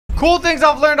Cool things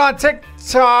I've learned on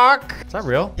TikTok. Is that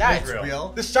real? Yeah, it's real.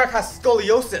 This shark has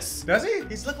scoliosis. Does he?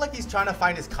 He's looked like he's trying to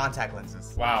find his contact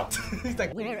lenses. Wow. He's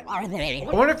like, Where are they?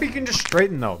 I wonder if he can just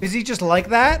straighten though. Is he just like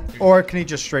that? Or can he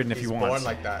just straighten if he He's wants? born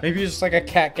like that. Maybe he's just like a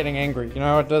cat getting angry. You know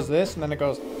how it does this and then it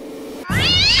goes.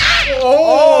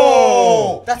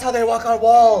 oh! That's how they walk on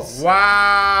walls.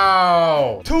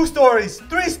 Wow. 2 stories,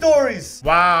 3 stories.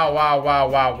 Wow, wow, wow,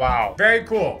 wow, wow. Very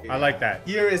cool. I like that.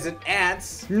 Here is an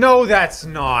ant. No, that's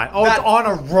not. Oh, That- it's on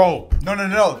a rope. No, no,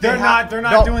 no. They're not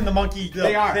no. doing the monkey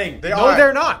They are. thing. They no, are.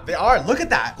 they're not. They are. Look at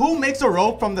that. Who makes a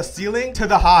rope from the ceiling to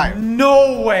the hive?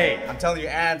 No way. I'm telling you,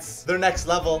 ants, they're next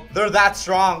level. They're that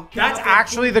strong. That's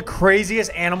actually the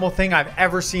craziest animal thing I've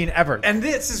ever seen ever. And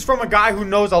this is from a guy who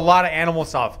knows a lot of animal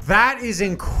stuff. That is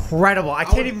incredible. I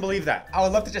can't even believe that. I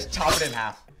would love to just chop it in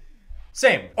half.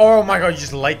 Same. Oh my god, you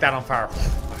just light that on fire.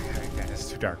 It's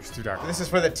too dark. It's too dark. This is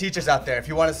for the teachers out there. If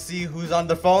you want to see who's on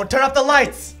the phone, turn off the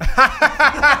lights.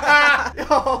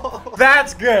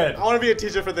 That's good. I want to be a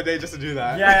teacher for the day just to do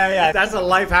that. Yeah. That's a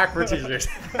life hack for teachers.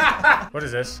 What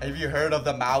is this? Have you heard of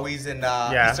the Mauis in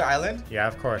Yeah. Easter Island? Yeah,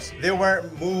 of course. They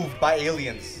weren't moved by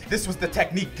aliens. This was the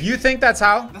technique. You think that's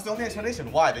how? That's the only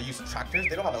explanation. Why? They use tractors?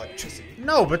 They don't have electricity.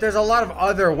 No, but there's a lot of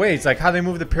other ways, like how they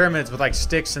move the pyramids with like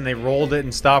sticks and they rolled it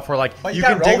and stuff, or like But you you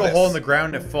can can't dig roll a hole in this. the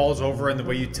ground, it falls over, and the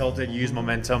way you tilt it, you use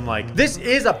momentum. Like this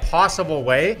is a possible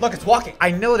way. Look, it's walking.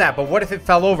 I know that, but what if it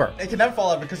fell over? It can never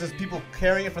fall out because there's people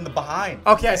carrying it from the behind.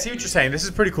 Okay, I see what you're saying. This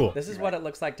is pretty cool. This is what it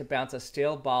looks like to bounce a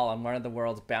steel ball on one of the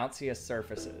world's bounciest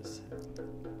surfaces.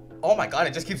 Oh my god,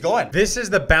 it just keeps going. This is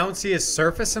the bounciest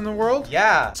surface in the world?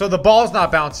 Yeah. So the ball's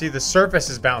not bouncy, the surface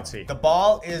is bouncy. The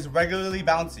ball is regularly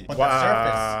bouncy, but the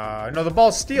surface. Wow. No, the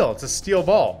ball's steel. It's a steel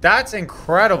ball. That's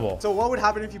incredible. So what would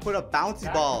happen if you put a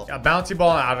bouncy ball? A bouncy ball,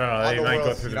 I don't know. On They the might go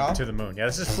world, through you know? to the moon. Yeah,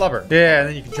 this is flubber. Yeah, and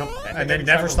then you can jump and then you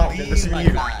never stop. trampoline This is like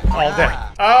you that. all day. Yeah.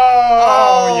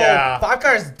 Oh, yeah. Five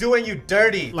Guys doing you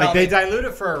dirty. Like Tell they me. dilute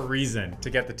it for a reason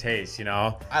to get the taste, you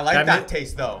know? I like that mean-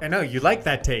 taste though. I know, you like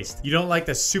that taste. You don't like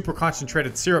the super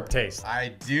concentrated syrup taste.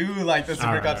 I do like the super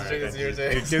Alright, concentrated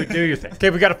alright, syrup taste. do your thing. Okay,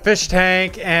 we got a fish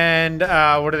tank, and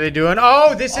what are they doing?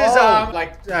 Oh, this is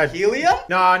like Helium?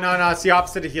 No, it's the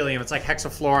opposite of helium. It's like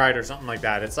hexafluoride or something like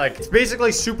that. It's like it's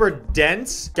basically super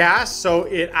dense gas, so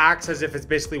it acts as if it's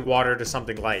basically water to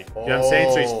something light. You know what I'm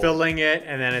saying? So he's Oh. filling it,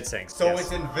 and then it sinks. So Yes.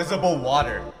 it's invisible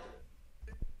water.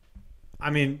 I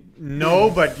mean,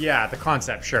 no, but yeah, the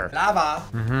concept, sure. Lava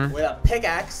Mm-hmm. with a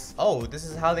pickaxe. Oh, this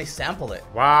is how they sample it.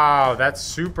 Wow, that's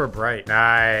super bright.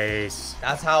 Nice.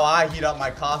 That's how I heat up my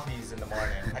coffees in the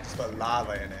morning. I just put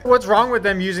lava in it. What's wrong with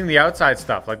them using the outside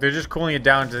stuff? Like they're just cooling it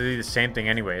down to do the same thing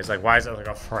anyway. It's like, why is it like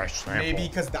a fresh sample? Maybe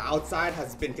because the outside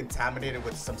has been contaminated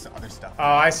with some other stuff. Oh,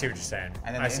 I see what you're saying.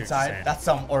 And then I the see what you're inside, saying. that's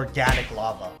some organic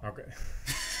lava. Okay.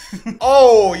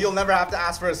 Oh, you'll never have to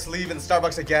ask for a sleeve in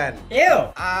Starbucks again. Ew.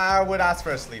 I would ask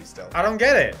for a sleeve still. I don't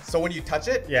get it. So when you touch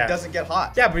it, Yeah. it doesn't get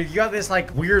hot. Yeah, but you got this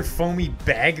like weird foamy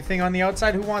bag thing on the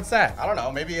outside. Who wants that? I don't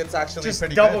know. Maybe it's actually Just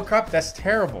pretty double good. cup. That's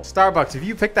terrible. Starbucks, if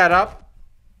you pick that up,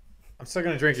 I'm still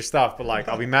gonna drink your stuff, but like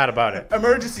I'll be mad about it.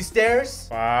 Emergency stairs.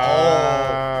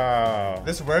 Wow.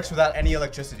 This works without any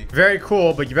electricity. Very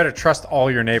cool, but you better trust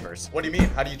all your neighbors. What do you mean?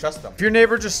 How do you trust them? If your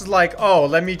neighbor just is like, oh,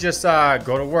 let me just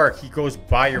go to work, he goes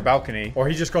by your balcony, or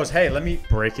he just goes, hey, let me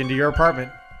break into your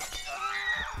apartment.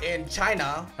 In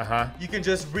China, Uh-huh. you can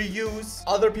just reuse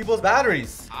other people's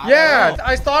batteries. Yeah,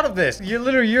 I thought of this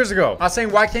literally years ago. I was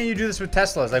saying, why can't you do this with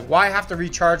Teslas? Like, why have to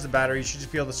recharge the battery? You should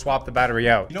just be able to swap the battery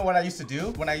out. You know what I used to do?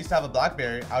 When I used to have a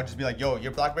BlackBerry, I would just be like, yo,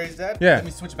 your BlackBerry's dead? Yeah. Let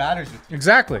me switch batteries with you.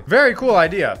 Exactly. Very cool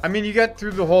idea. I mean, you get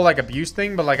through the whole like abuse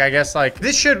thing, but like, I guess like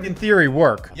this should in theory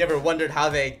work. You ever wondered how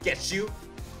they get you?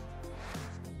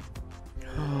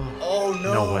 Oh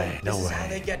no. No way, no This is way. how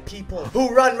they get people who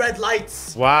run red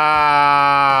lights.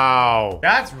 Wow.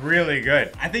 That's really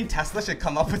good. I think Tesla should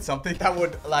come up with something that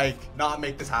would like not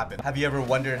make this happen. Have you ever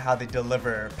wondered how they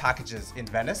deliver packages in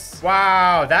Venice?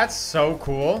 Wow, that's so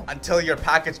cool. Until your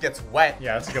package gets wet.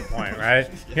 Yeah, that's a good point, right?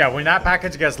 Yeah, when that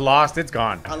package gets lost, it's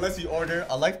gone. Unless you order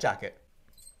a life jacket.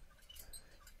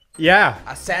 Yeah.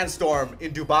 A sandstorm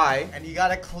in Dubai, and you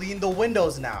gotta clean the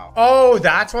windows now. Oh,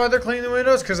 that's why they're cleaning the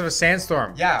windows? Because of a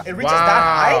sandstorm. Yeah, it reaches that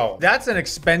high. That's an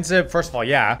expensive, first of all,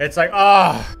 yeah. It's like,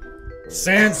 oh,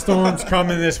 sandstorm's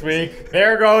coming this week.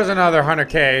 There goes another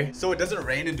 100K. So it doesn't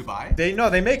rain in Dubai?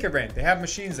 They make it rain. They have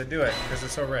machines that do it because they're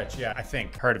so rich. Yeah, I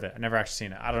think. Heard of it. I've never actually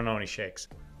seen it. I don't know any shakes.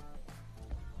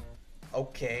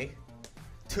 Okay.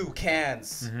 2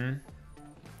 cans.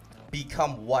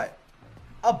 Become what?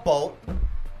 A boat.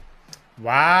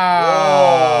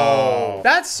 Wow. Whoa.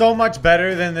 That's so much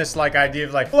better than this like idea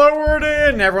of like lower it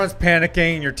in and everyone's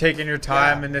panicking and you're taking your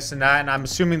time Yeah. and this and that. And I'm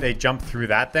assuming they jump through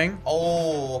that thing.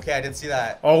 Oh, okay, I didn't see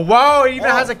that. Oh, wow. It even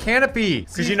Oh. has a canopy.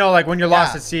 Because See? you know, like when you're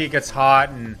lost Yeah. at sea, it gets hot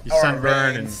and you Or it sunburn.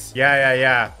 And rains.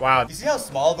 yeah. Wow. You see how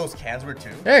small those cans were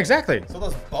too? Yeah, exactly. So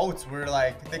those boats were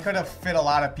like, they could have fit a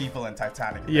lot of people in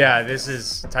Titanic. Yeah, this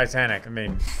is Titanic. I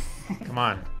mean, come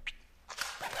on.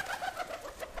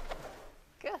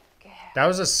 Good girl. That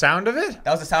was the sound of it?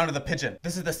 That was the sound of the pigeon.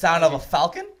 This is the sound of a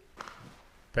falcon?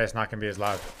 But it's not going to be as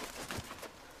loud.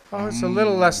 Oh, it's a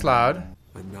little less loud.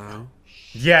 And now,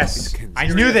 Yes. Kenzie. I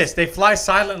knew this. They fly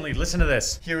silently. Listen to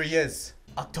this. Here he is.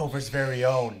 October's very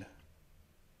own.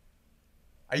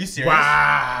 Are you serious?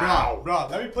 Wow. Bro,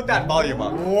 let me put that volume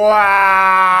up.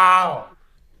 Wow.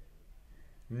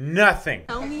 Nothing.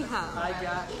 Tell me how.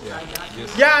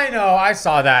 Yeah, I know. I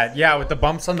saw that. Yeah, with the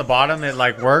bumps on the bottom, it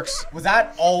like works. Was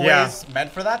that always Yeah.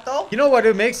 meant for that though? You know what?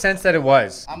 It makes sense that it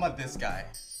was. I'm a this guy.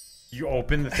 You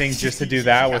open the thing just to do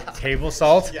that with table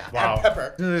salt? Yeah, Wow. and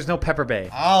pepper. No, there's no Pepper Bay.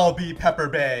 I'll be Pepper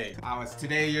Bay. I was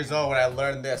today years old when I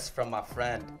learned this from my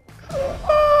friend.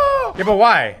 Yeah, but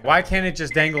why? Why can't it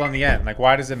just dangle on the end? Like,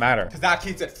 why does it matter? Because that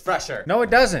keeps it fresher. No, it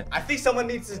doesn't. I think someone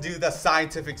needs to do the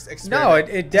scientific experiment. No, it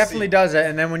to definitely see. does it.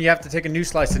 And then when you have to take a new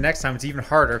slice the next time, it's even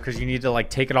harder because you need to like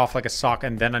take it off like a sock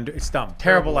and then undo. It's dumb.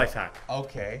 Terrible life hack.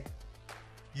 Okay.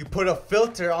 You put a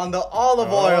filter on the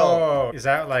olive oil. Oh, is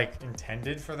that like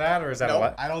intended for that or is that Nope,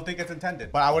 what? I don't think it's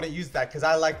intended. But I wouldn't use that because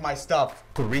I like my stuff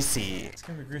greasy. It's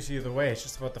gonna be greasy either way. It's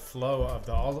just about the flow of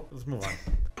the olive. Let's move on.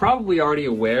 Probably already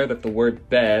aware that the word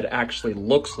bed actually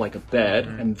looks like a bed,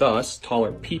 and thus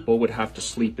taller people would have to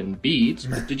sleep in beads.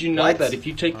 But did you know What? that if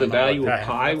you take the know value what of that-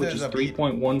 pi, what which is is a bead?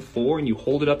 3.14, and you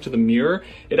hold it up to the mirror,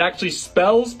 it actually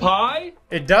spells pi?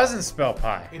 It doesn't spell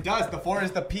pie. It does. The 4 is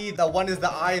the P, the 1 is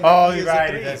the I, and the Oh, P you're is right.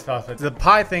 the It 3. does spell. The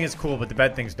pie thing is cool, but the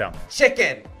bed thing's dumb.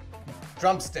 Chicken.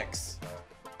 Drumsticks.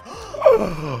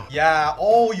 Yeah.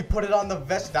 Oh, you put it on the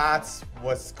veg. That's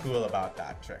what's cool about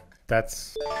that trick.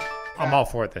 That's. I'm all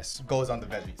for this. Goes on the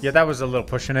veggies. Yeah, that was a little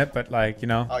pushing it, but like, you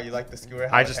know. Oh, you like the skewer?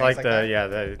 How I it just hangs like that? the,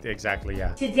 yeah, exactly,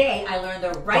 yeah. Today, I learned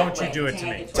the right Don't you way do it to to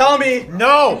hang me. a toilet Tell paper. me.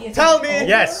 No! Is it Tell me. over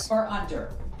Yes. Or under.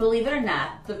 Believe it or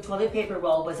not, the toilet paper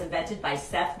roll was invented by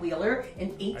Seth Wheeler in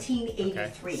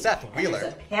 1883. Seth And Wheeler.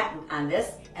 there's a patent on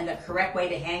this and the correct way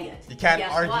to hang it. You can't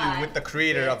Guess argue what? with the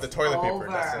creator of the toilet paper.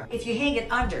 That's Over. it. If you hang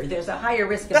it under, there's a higher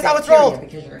risk of That's how it's bacteria rolled.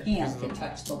 because your hands can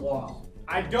touch the wall.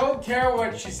 I don't care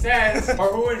what she says or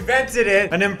who invented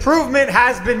it. An improvement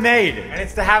has been made. And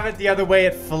it's to have it the other way.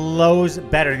 It flows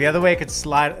better. The other way it could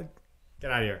slide.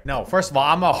 Get out of here. No, first of all,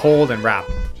 I'm a hold and wrap.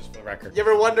 Just for the record. You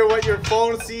ever wonder what your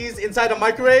phone sees inside a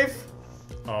microwave?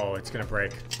 Oh, it's gonna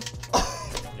break.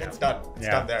 It's done. It's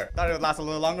Yeah. done there. Thought it would last a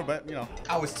little longer, but you know.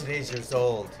 I was today's years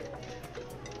old.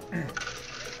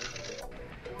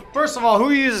 First of all,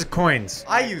 who uses coins?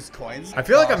 I use coins. I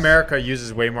feel like Gosh. America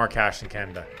uses way more cash than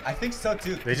Canada. I think so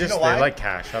too. They You just, know they why? like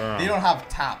cash. I don't know. They don't have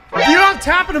tap. You don't have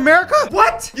tap in America?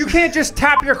 What? You can't just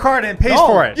tap your card and it pays No.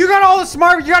 for it. You got all the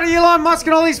smart, you got Elon Musk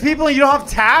and all these people and you don't have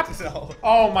tap? No.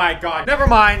 Oh my god. Never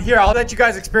mind. Here, I'll let you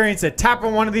guys experience it. Tap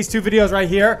on one of these two videos right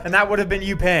here and that would have been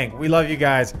you paying. We love you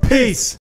guys. Peace.